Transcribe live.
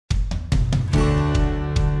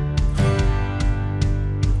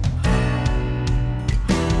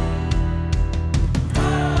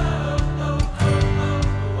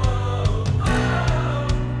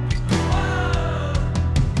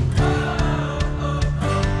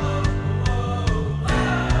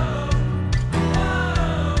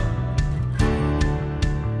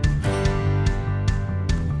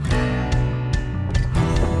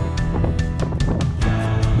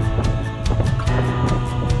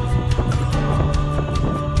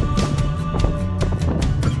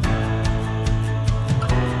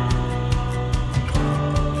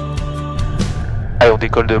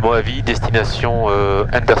décolle de Mojave, destination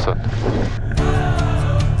Henderson.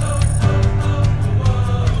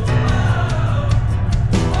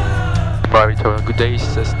 Mojave Tower, good day,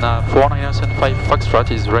 Cessna 4975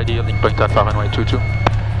 Foxtrot is ready, link point Alpha runway 22.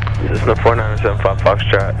 Cessna 4975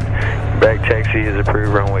 Foxtrot, back taxi is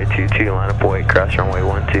approved, runway 22, line up weight, cross runway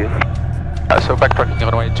 12. So backtracking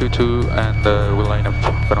runway 22 and we'll line up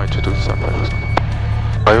runway 22, so 5.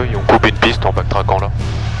 Ah oui, on coupe une piste en backtrackant là.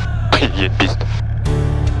 Il y a une piste.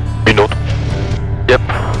 Une autre. Yep.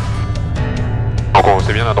 Donc on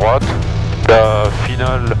sait bien à droite. La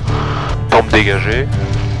finale tombe dégagée.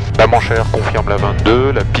 La manchère confirme la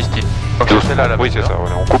 22. La piste donc c'est là la oui c'est ça,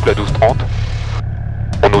 voilà. On coupe la 1230.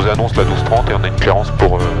 On nous annonce la 1230 et on a une clearance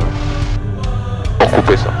pour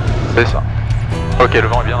couper ça. C'est ça. Ok, le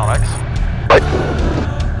vent est bien dans l'axe. Ouais.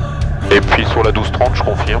 Et puis sur la 1230, je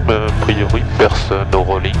confirme, a priori personne au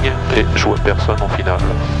rolling et je vois personne en finale.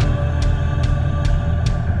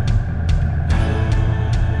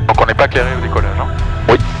 Donc on n'est pas éclairé au décollage, hein?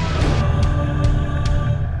 Oui.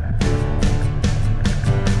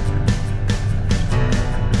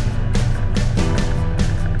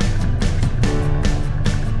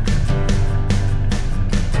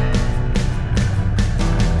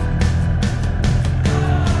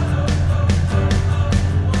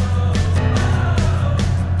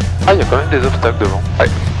 Ah, il y a quand même des obstacles devant. Ouais.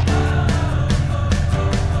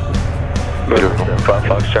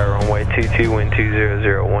 Foxtrot runway 22, wind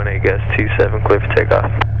 200, 18 gust 27, clear for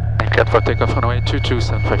takeoff. 4 fois takeoff runway 22,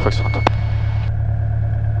 75 Foxtrot.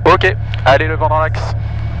 Ok, allez le vent dans l'axe.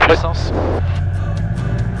 Puissance.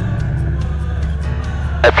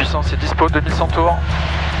 La puissance est dispo, 2100 tours.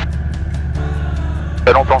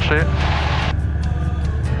 Ballon plancher.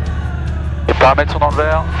 Les paramètres sont dans le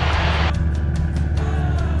vert.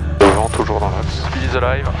 Le vent toujours dans l'axe. Speed is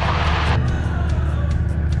alive.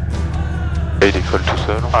 Et il décolle tout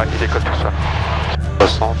seul. Ah, il décolle tout seul.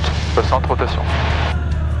 60. 60 rotation.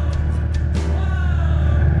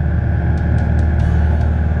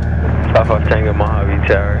 Off Tango Mojave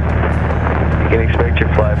Tower. You can expect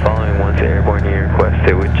your flight following once airborne you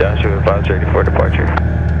requested with Joshua Vibes ready for departure.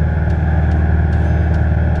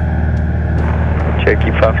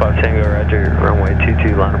 Cherokee 55 Tango Roger, runway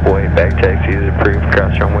 22, line up weight, back taxi is approved,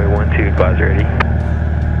 cross runway 12, advise ready.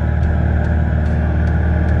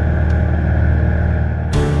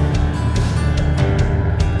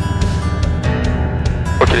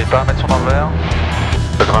 Ok, les paramètres sont dans le vert.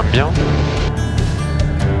 Ça grimpe bien.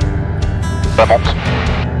 Ça monte.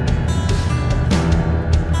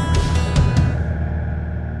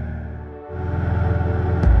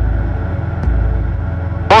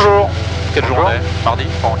 Bonjour. Quel jour Bonjour. on est? Mardi?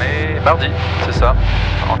 On est mardi, c'est ça.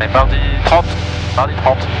 On est mardi 30. Mardi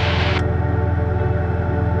 30.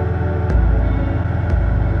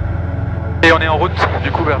 Et on est en route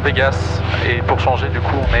du coup vers Vegas. Et pour changer du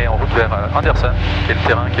coup on est en route vers Henderson, qui est le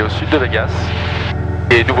terrain qui est au sud de Vegas.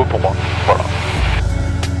 Et nouveau pour moi. Voilà.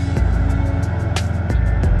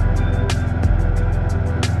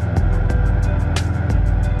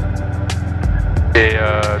 Et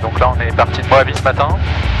donc là on est parti de Mojave ce matin.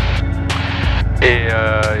 Et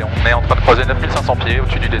on est en train de croiser 9500 pieds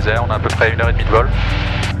au-dessus du désert, on a à peu près 1h30 de vol.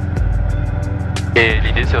 Et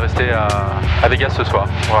l'idée c'est de rester à Vegas ce soir,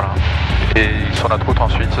 voilà. Et sur notre route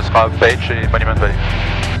ensuite ce sera Page et Monument Valley.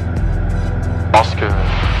 Je pense que...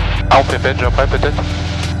 Ah, on fait Page après peut-être?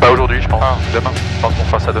 Pas aujourd'hui je pense, Ah. demain. Je pense qu'on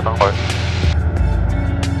fera ça demain, ouais.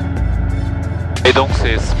 Et donc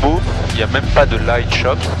c'est smooth, il n'y a même pas de light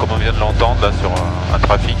shops comme on vient de l'entendre là sur un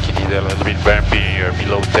trafic qui disait a little bit bumpy,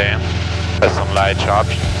 below 10, some light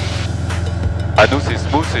shops. À nous c'est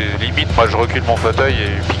smooth, c'est limite, moi je recule mon fauteuil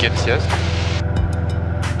et pique une sieste.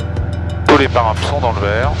 Tous les paramètres sont dans le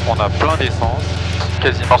vert, on a plein d'essence.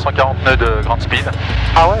 Quasiment 140 nœuds de grande speed.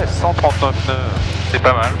 Ah ouais, 139 nœuds. C'est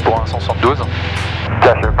pas mal pour un 172.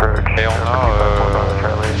 Et on a...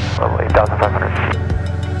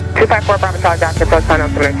 254 Bravo Charlie Doctor, post sign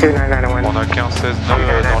up to 2991. On a 15-16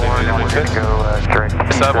 nœuds dans les fesses.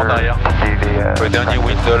 C'est ça avant derrière. Le dernier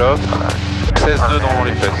wind de l'off, 16 nœuds dans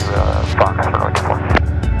les fesses.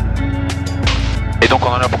 Et donc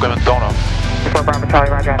on en a pour combien de temps là? 24 Bravo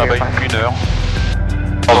Charlie Roger, Ah bah une heure.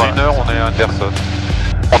 Dans une heure on est à Henderson.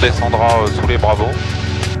 On descendra sous les Bravos.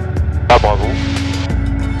 Pas Bravo.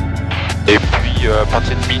 Et puis à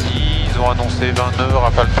partir de midi ils ont annoncé 20 nœuds,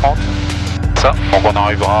 rafale 30. Ça. Donc on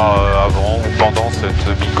arrivera avant ou pendant cette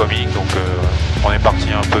becoming, donc on est parti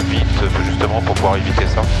un peu vite justement pour pouvoir éviter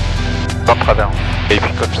ça. Pas de travers. Et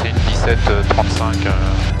puis comme c'est une 17-35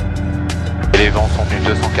 et les vents sont du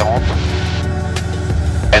 240,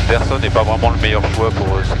 Henderson n'est pas vraiment le meilleur choix pour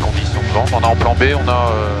ces conditions de vent. On a en plan B, on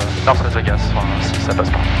a... Non, ça Vegas, enfin, si ça passe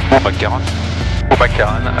pas. Bon, McCarran. Au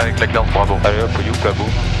McCarran avec la clearance Bravo. Allez hop, youp, là, boum.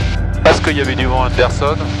 Parce qu'il y avait du vent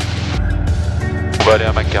Henderson, on va aller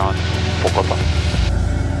à McCarran. Pourquoi pas.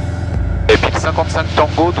 Et puis le 55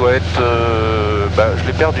 Tango doit être... je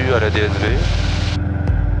l'ai perdu à la DSV.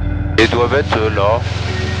 Et doivent être là.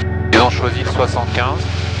 Ils ont choisi le 75,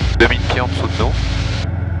 2000 pieds en dessous de nous.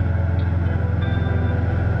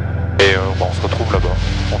 Et on se retrouve là-bas.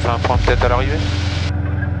 On fait un point de tête à l'arrivée.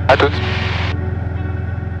 À toutes.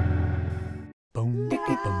 Boom, boom,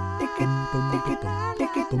 boom, boom, boom, boom.